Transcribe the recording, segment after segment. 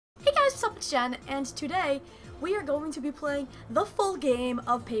What's up, it's Jen, and today we are going to be playing the full game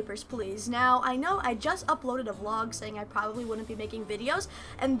of Papers, Please. Now, I know I just uploaded a vlog saying I probably wouldn't be making videos,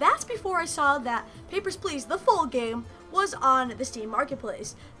 and that's before I saw that Papers, Please, the full game, was on the Steam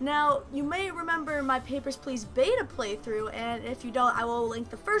Marketplace. Now, you may remember my Papers, Please beta playthrough, and if you don't, I will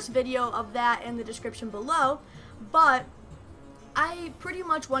link the first video of that in the description below, but I pretty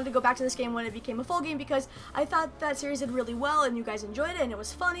much wanted to go back to this game when it became a full game because I thought that series did really well and you guys enjoyed it and it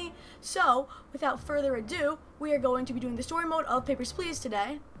was funny. So, without further ado, we are going to be doing the story mode of Papers, Please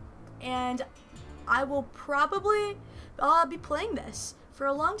today. And I will probably be playing this for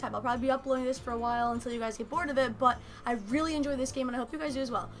a long time. I'll probably be uploading this for a while until you guys get bored of it, but I really enjoy this game and I hope you guys do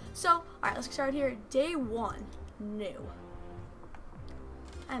as well. So, alright, let's get started here. Day 1, new.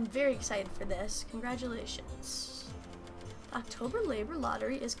 I'm very excited for this. Congratulations. October labor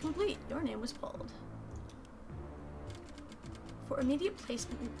lottery is complete. Your name was pulled. For immediate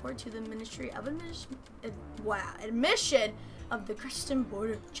placement, report to the Ministry of Admission of the Creston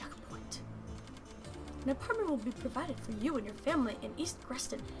Border Checkpoint. An apartment will be provided for you and your family in East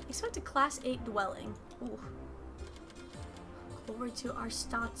Creston. Expect a Class 8 dwelling. Ooh. Glory to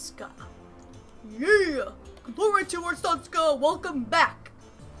ARSTOTZKA. Yeah! Glory to ARSTOTZKA! Welcome back!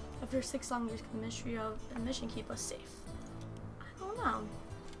 After 6 long years, the Ministry of Admission keep us safe. Oh.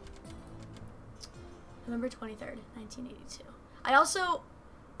 November 23rd, 1982. I also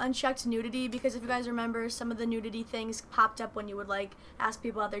unchecked nudity because if you guys remember, some of the nudity things popped up when you would like ask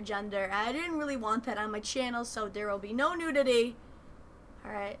people about their gender. I didn't really want that on my channel, so there will be no nudity.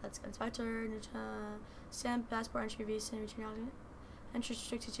 Alright, let's go. Inspector, stamp, passport, entry, visa, return document. Entry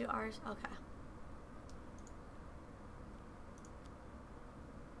restricted to ours. Okay.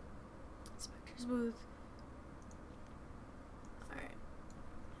 Inspector's booth.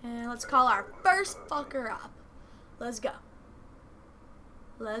 And let's call our first fucker up. Let's go.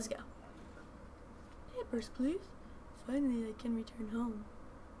 Let's go. Papers, please. Finally, I can return home.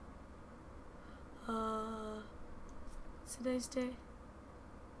 What's today's day?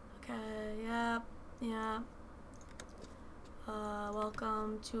 Okay, yep, yeah.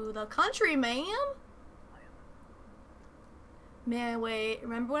 Welcome to the country, ma'am. Man, wait,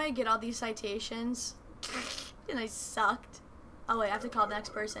 remember when I get all these citations? And I sucked. Oh wait, I have to call the next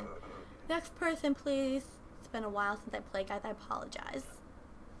person. Next person, please. It's been a while since I played, guys. I apologize.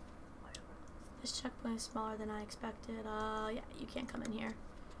 This checkpoint is smaller than I expected. Yeah, you can't come in here.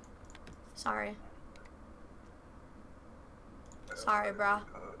 Sorry. Sorry, bruh.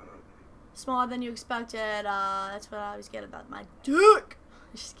 Smaller than you expected. That's what I always get about my dick.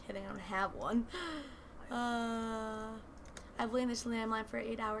 Just kidding, I don't have one. I've laid in this landmine for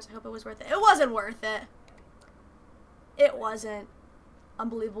 8 hours. I hope it was worth it. It wasn't worth it. It wasn't.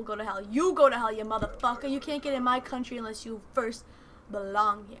 Unbelievable. Go to hell. You go to hell, you motherfucker. You can't get in my country unless you first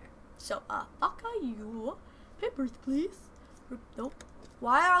belong here. So, fuck you. Papers, please. Nope.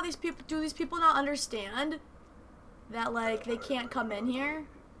 Why are all these people, do these people not understand that, like, they can't come in here?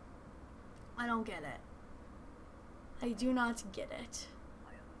 I don't get it. I do not get it.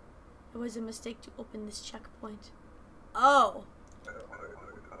 It was a mistake to open this checkpoint. Oh.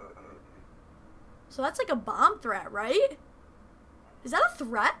 So that's like a bomb threat, right? Is that a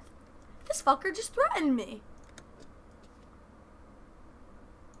threat? This fucker just threatened me.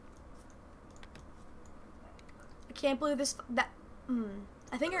 I can't believe this.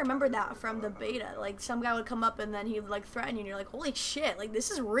 I think I remember that from the beta. Like some guy would come up and then he would like threaten you, and you're like, holy shit! Like this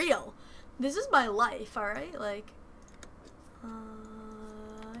is real. This is my life. All right, like,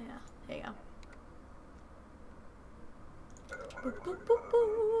 yeah. There you go. Boop, boop, boop,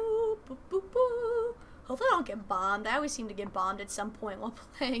 boop, boop, boop, boop. Hopefully I don't get bombed. I always seem to get bombed at some point while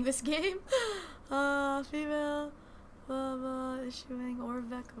playing this game. Female, issuing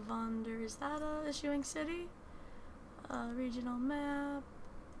Orvek Vonder. Is that a issuing city? Regional map.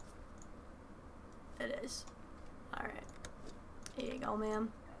 It is. Alright. Here you go,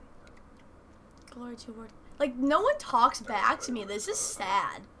 ma'am. Glory to word. Like, no one talks back to me. This is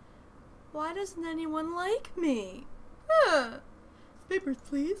sad. Why doesn't anyone like me? Papers,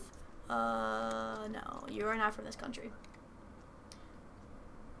 please. No, you are not from this country.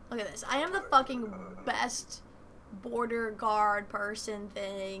 Look at this. I am the fucking best border guard person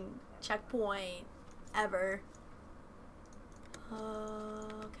thing, checkpoint ever.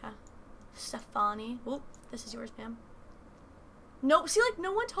 Okay. Stefani. Oh, this is yours, ma'am. Nope, see, like,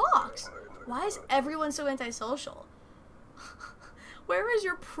 no one talks. Why is everyone so antisocial? Where is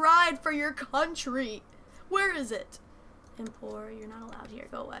your pride for your country? Where is it? Poor, you're not allowed here.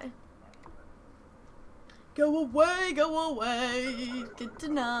 Go away. Go away, go away. Get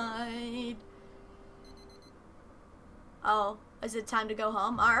denied. Oh, Is it time to go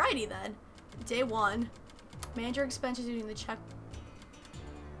home? Alrighty then. Day 1. Manage your expenses using the check.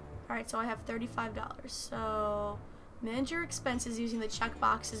 Alright, so I have $35. So, manage your expenses using the check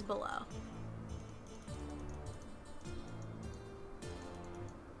boxes below.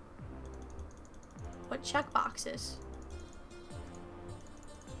 What check boxes?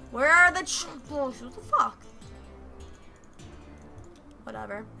 Where are the check boxes? What the fuck?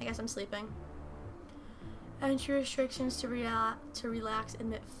 Whatever. I guess I'm sleeping. Entry restrictions to relax.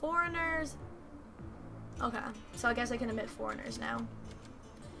 Admit foreigners. Okay, so I guess I can admit foreigners now.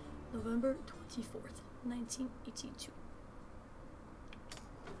 November 24th, 1982.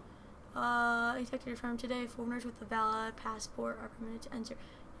 Detected from today. Foreigners with a valid passport are permitted to enter.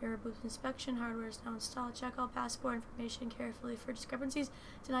 Your booth inspection hardware is now installed. Check all passport information carefully for discrepancies.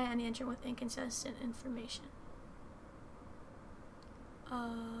 Deny any entrant with inconsistent information.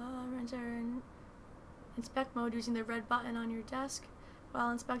 Enter inspect mode using the red button on your desk.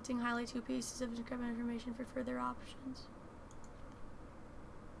 While inspecting, highlight 2 pieces of discrepant information for further options.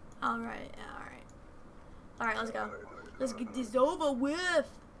 Alright, alright. Alright, let's go. Let's get this over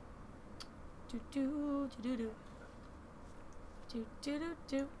with. Do do do do. Do do do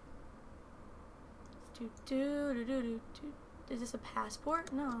do. Do do do do do. Is this a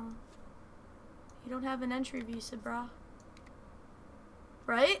passport? No. You don't have an entry visa, brah.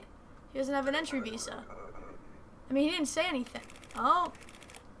 Right? He doesn't have an entry visa. I mean, he didn't say anything. Oh.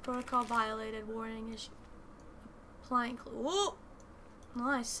 Protocol violated. Warning issue. Applying clue. Whoa. Well,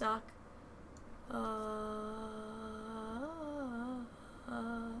 I suck.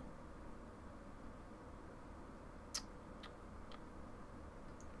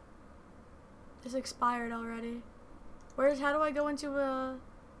 This expired already. How do I go into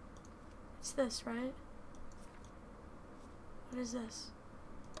it's this, right? What is this?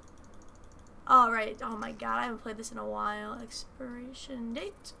 Oh, right. Oh my god, I haven't played this in a while. Expiration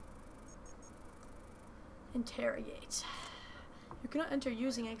date. Interrogate. You cannot enter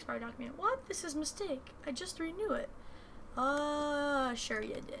using an expired document. What? This is a mistake. I just renew it. Sure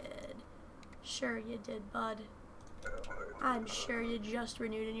you did. Sure you did, bud. I'm sure you just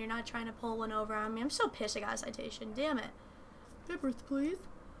renewed and you're not trying to pull one over on me. I'm so pissed I got a citation. Damn it. Papers, please.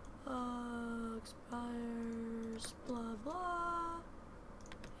 Expires, blah, blah.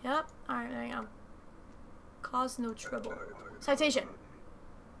 Yep. Alright, there you go. Cause no trouble. Citation.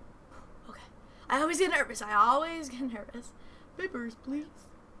 Okay. I always get nervous. Papers, please.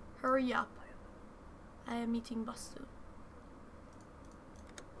 Hurry up. I am meeting bus soon.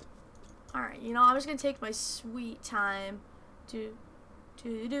 Alright, you know, I'm just gonna take my sweet time. Do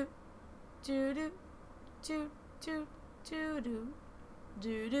do do do do do do do do do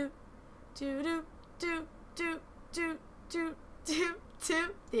do do do do do do do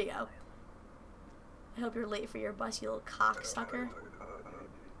do. There you go. I hope you're late for your bus, you little cocksucker.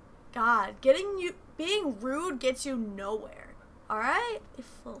 God, being rude gets you nowhere. Alright? You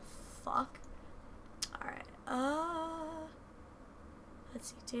little fuck. Alright, let's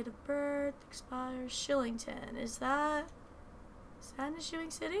see, date of birth, expires, Shillington. Is that in the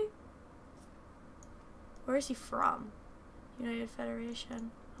Shilling City? Where is he from? United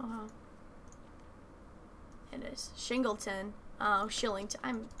Federation. Oh, it is Shingleton. Oh,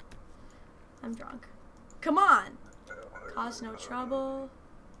 Shillington. I'm drunk. Come on. Cause no trouble.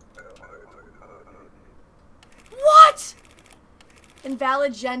 What?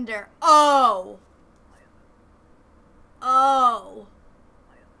 Invalid gender. Oh. Oh.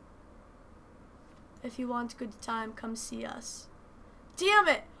 If you want a good time, come see us. Damn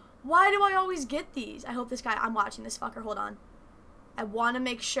it! Why do I always get these? I hope this guy... I'm watching this fucker. Hold on. I want to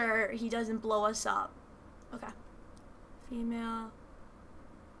make sure he doesn't blow us up. Okay. Female.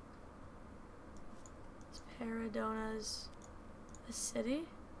 It's Paradona's a city.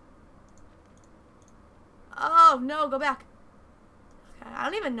 Oh, no. Go back. Okay. I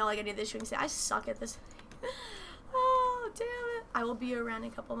don't even know like any of this shooting. I suck at this. Oh, damn it. I will be around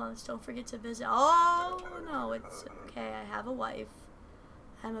in a couple months. Don't forget to visit. Oh, no. It's okay. I have a wife.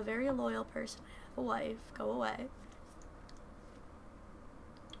 I'm a very loyal person. I have a wife. Go away.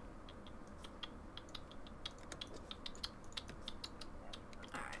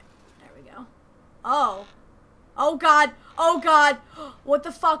 Alright. There we go. Oh. Oh, God. Oh, God. What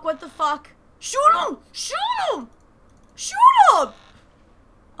the fuck? What the fuck? Shoot him! Shoot him! Shoot him!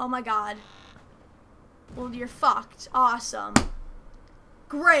 Oh, my God. Well, you're fucked. Awesome.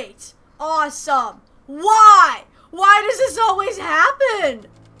 Great. Awesome. Why? Why does this always happen?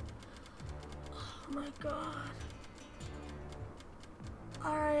 Oh my god.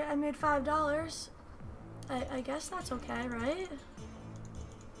 Alright, I made $5. I guess that's okay, right?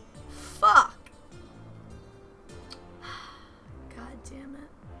 Fuck.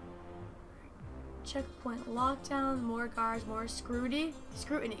 Checkpoint lockdown, more guards, more scrutiny.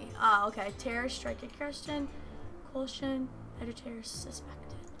 Ah, okay. Terrorist strike at Kirsten. Quotient, editor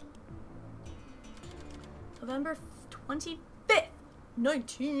suspected. November 25th,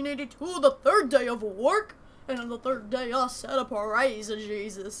 1982, the third day of work. And on the third day, I set up a raise,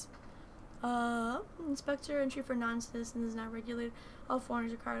 Jesus. Inspector entry for non-citizens is not regulated. All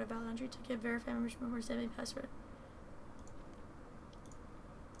foreigners require a valid entry ticket. Verify membership before saving password.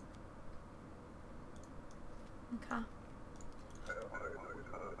 Okay.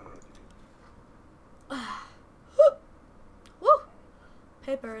 Woo!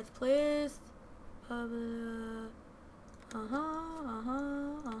 Paper, please. There you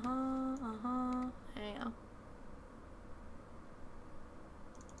go.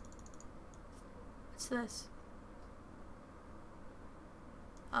 What's this?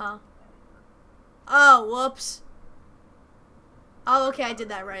 Oh, whoops. Oh, okay, I did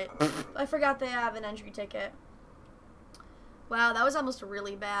that right. I forgot they have an entry ticket. Wow, that was almost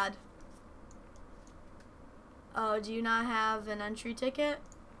really bad. Oh, do you not have an entry ticket?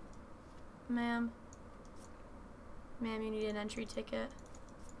 Ma'am? Ma'am, you need an entry ticket.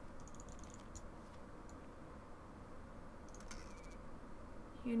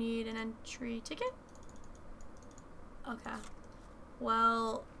 You need an entry ticket? Okay.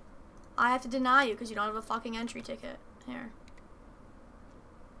 Well, I have to deny you because you don't have a fucking entry ticket. Here.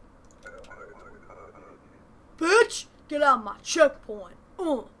 Bitch! Get out of my checkpoint.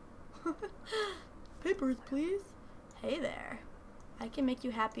 Papers, please. Hey there. I can make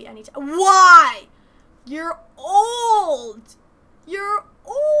you happy anytime. Why? You're old. You're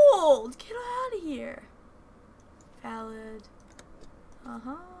old. Get out of here. Valid.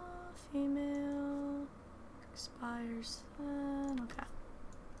 Female. Expires then. Okay.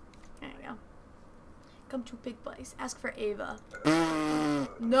 There you go. Come to Big Place. Ask for Ava.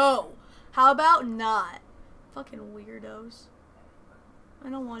 No. How about not? Fucking weirdos. I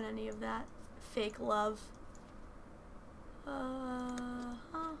don't want any of that fake love. You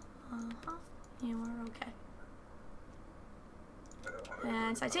are okay.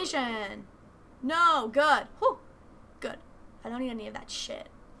 And citation. No, good. Whew. Good. I don't need any of that shit.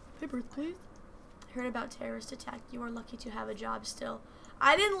 Papers, please. I heard about terrorist attack. You are lucky to have a job still.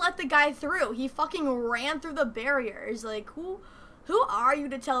 I didn't let the guy through. He fucking ran through the barriers. Like, who are you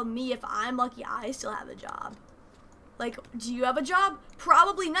to tell me if I'm lucky I still have a job? Like, do you have a job?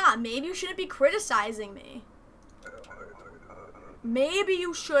 Probably not. Maybe you shouldn't be criticizing me. Maybe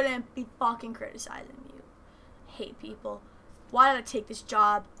you shouldn't be fucking criticizing me. You hate people. Why did I take this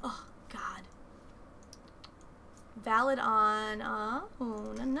job? Oh, God. Valid on, oh,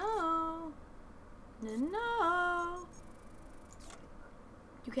 no.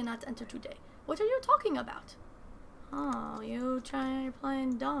 You cannot enter today. What are you talking about? Oh, you're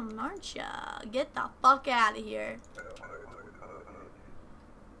playing dumb, aren't ya? Get the fuck out of here.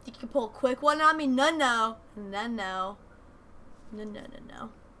 Think you can pull a quick one on me? No.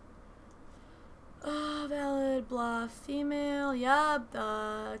 Valid bluff female. Yup,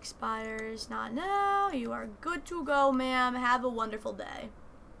 the expires not now. You are good to go, ma'am. Have a wonderful day.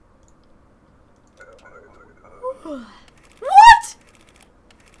 What?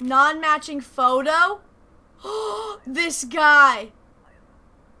 Non-matching photo? This guy.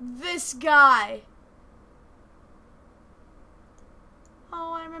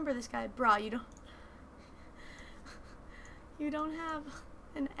 Oh, I remember this guy. Bruh, you don't have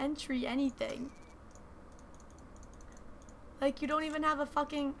an entry anything. Like, you don't even have a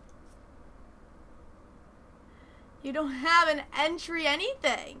fucking... You don't have an entry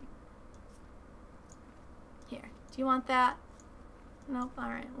anything. Here. Do you want that? Nope.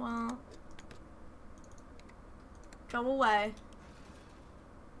 Alright, well... Go away.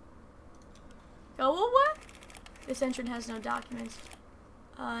 Go away? This entrant has no documents.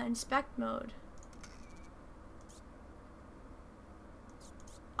 Inspect mode.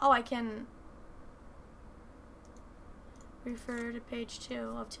 Oh, I can refer to page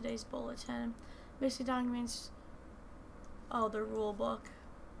 2 of today's bulletin. Missing documents. Oh, the rule book.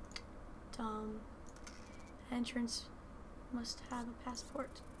 Dumb. Entrance must have a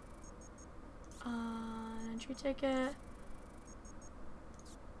passport. Entry ticket.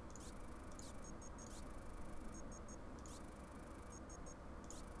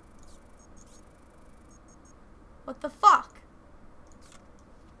 What the fuck?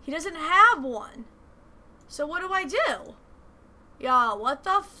 He doesn't have one. So what do I do? Yo, what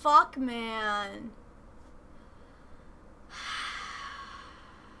the fuck, man?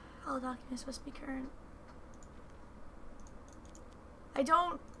 All documents must be current. I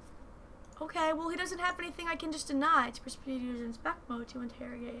don't... Okay, well, he doesn't have anything I can just deny. To proceed, use inspect mode to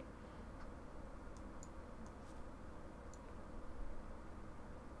interrogate.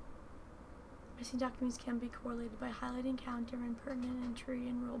 Missing documents can be correlated by highlighting counter and pertinent entry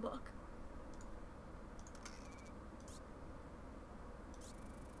in rulebook.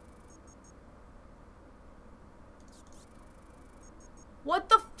 What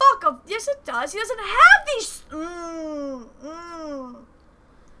the fuck? Yes, it does. He doesn't have these.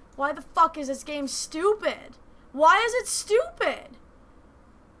 Why the fuck is this game stupid? Why is it stupid?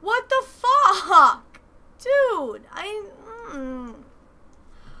 What the fuck? Dude,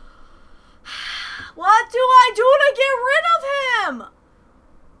 What do I do to get rid of him?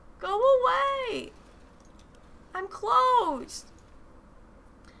 Go away. I'm closed.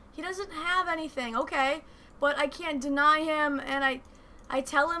 He doesn't have anything, okay. But I can't deny him, and I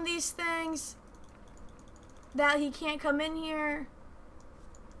tell him these things. That he can't come in here.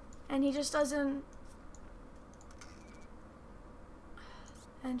 And he just doesn't.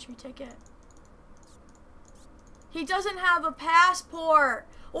 Entry ticket. He doesn't have a passport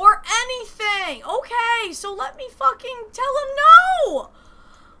or anything. Okay, so let me fucking tell him no.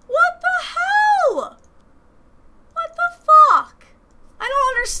 What the hell? What the fuck? I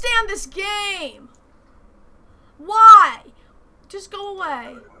don't understand this game. Why? Just go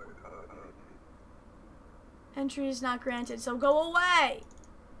away. Entry is not granted, so go away.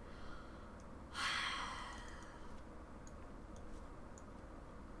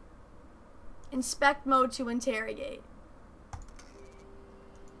 Inspect mode to interrogate.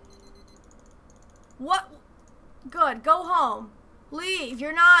 What? Good, go home. Leave,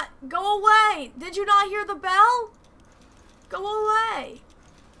 you're not, go away. Did you not hear the bell? Go away.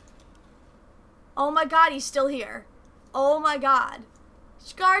 Oh my god, he's still here. Oh my god.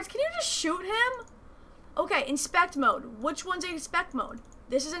 Guards, can you just shoot him? Okay, inspect mode. Which one's inspect mode?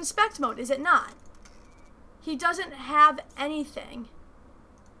 This is inspect mode, is it not? He doesn't have anything.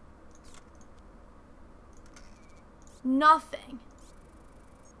 Nothing.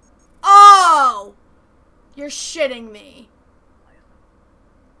 Oh! You're shitting me.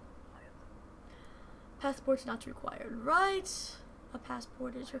 Passport's not required, right? A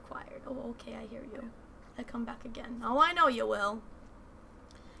passport is required. Oh, okay, I hear you. I come back again. Oh, I know you will.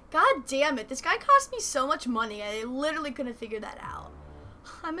 God damn it, this guy cost me so much money. I literally couldn't figure that out.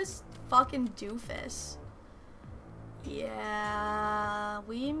 I'm a fucking doofus. Yeah,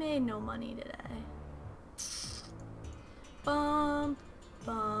 we made no money today. Bump,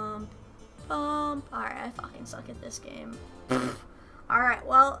 bump, bump. Alright, I fucking suck at this game. Alright,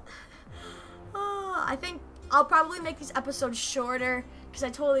 well, I think I'll probably make these episodes shorter because I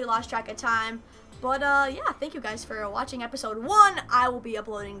totally lost track of time. But, yeah, thank you guys for watching episode 1. I will be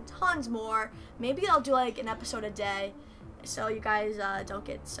uploading tons more. Maybe I'll do, like, an episode a day so you guys don't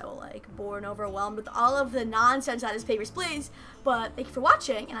get so, like, bored and overwhelmed with all of the nonsense that is Papers, Please. But thank you for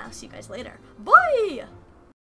watching, and I'll see you guys later. Bye!